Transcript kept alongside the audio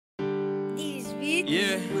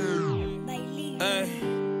Yeah. Hey.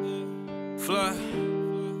 Fly.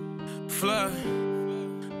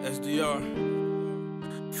 SDR.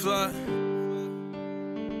 Fly.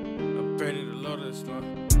 I pray to the Lord of the slum.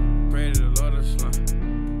 Pray to the Lord of the slum.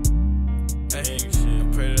 Hey, I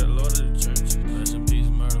pray to the Lord of the church. Rest in peace,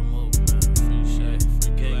 murder move, man. Free shit,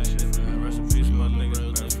 free gang shit, man. Rest in peace, my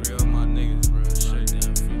niggas, man. Free all my niggas, bro. Shit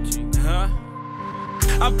down, free cheek.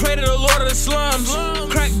 I pray to the Lord of the slums.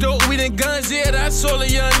 Crack dope, weed and guns, yeah, that's all a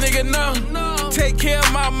young nigga know. Take care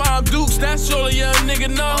of my mom dukes, that's all a young nigga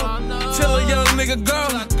know. Tell a young nigga go.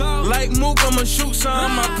 Like Mook, I'ma shoot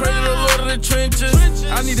some. I pray to the Lord of the trenches.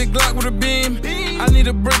 I need a Glock with a beam. I need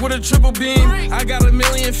a brick with a triple beam. I got a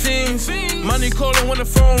million fiends. Money calling when the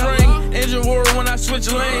phone ring. Engine war when I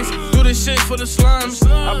switch lanes. Do this shit for the slums.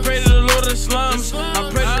 I pray to the Lord of the slums.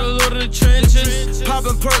 I pray to the Lord of the trenches.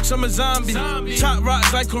 Popping perks, I'm a zombie. Chop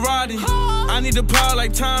rocks like karate. I need the power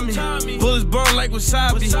like Tommy. Bullets burn like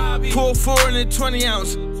wasabi. Pull 4 in a 20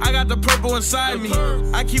 ounce. I got the purple inside me.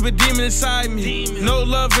 I keep a demon inside me. No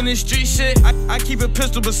love in this street shit. I keep a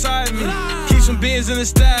pistol beside me. Keep some beans in the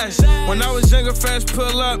stash. When I was younger, fast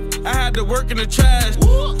pull up. I had to work in the trash.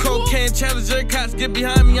 Cocaine challenger, cops get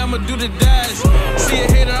behind me. I'ma do the dash. See a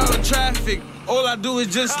hater out in traffic. All I do is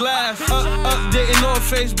just laugh. Updating on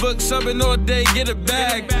Facebook, subbing all day, get a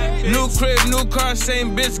bag. New crib, new car,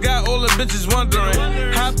 same bitch, got all the bitches wondering.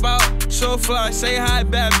 Hop out, so fly, say hi,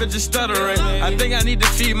 bad bitches stuttering. I think I need to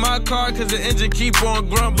feed my car, cause the engine keep on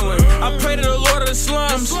grumbling. I pray to the Lord of the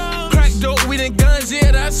slums. Crack dope, weed and guns,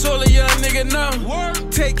 yeah, that's all a young nigga know.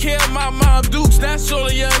 Take care of my mom dukes, that's all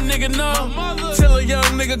a young nigga know. Tell a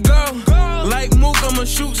young nigga go. Like Mook, I'ma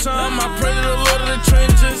shoot some. I pray to the Lord of the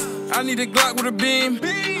trenches. I need a Glock with a beam.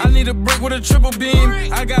 I need a brick with a triple beam.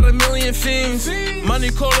 I got a million fiends. Money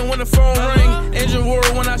calling when the phone ring. Engine war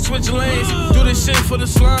when I switch lanes. Do this shit for the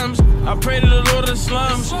slums. I pray to the Lord of the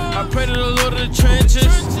slums. I pray to the Lord of the trenches.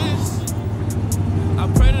 I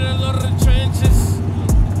pray to the Lord of the trenches.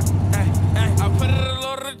 I pray to the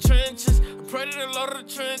Lord of the trenches. I pray to the Lord of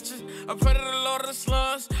the trenches. I pray to the Lord of the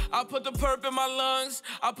slums. I put the perp in my lungs.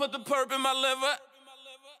 I put the perp in my liver.